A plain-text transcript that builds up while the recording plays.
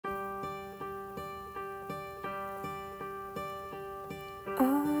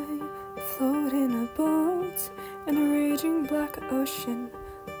Out in a boat in a raging black ocean,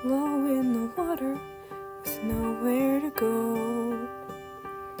 low in the water with nowhere to go.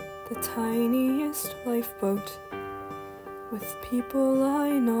 The tiniest lifeboat with people I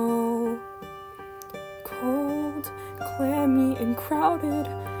know. Cold, clammy and crowded,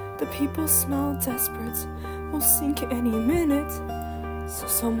 the people smell desperate, will sink any minute, so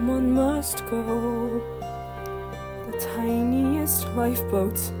someone must go. The tiniest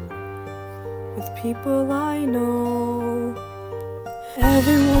lifeboat with people I know.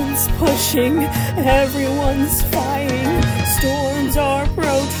 Everyone's pushing, everyone's fighting, storms are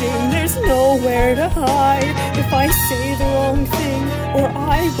approaching, there's nowhere to hide. If I say the wrong thing or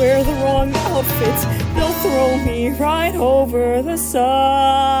I wear the wrong outfit, they'll throw me right over the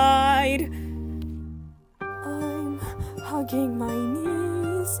side. I'm hugging my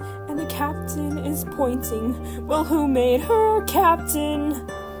knees and the captain is pointing. Well, who made her captain?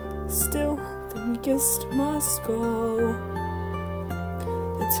 Still, the weakest must go.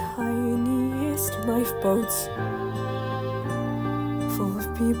 The tiniest lifeboat full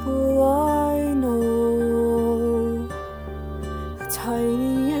of people I know. The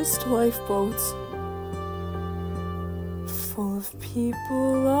tiniest lifeboat full of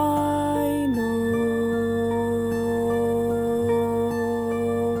people I know.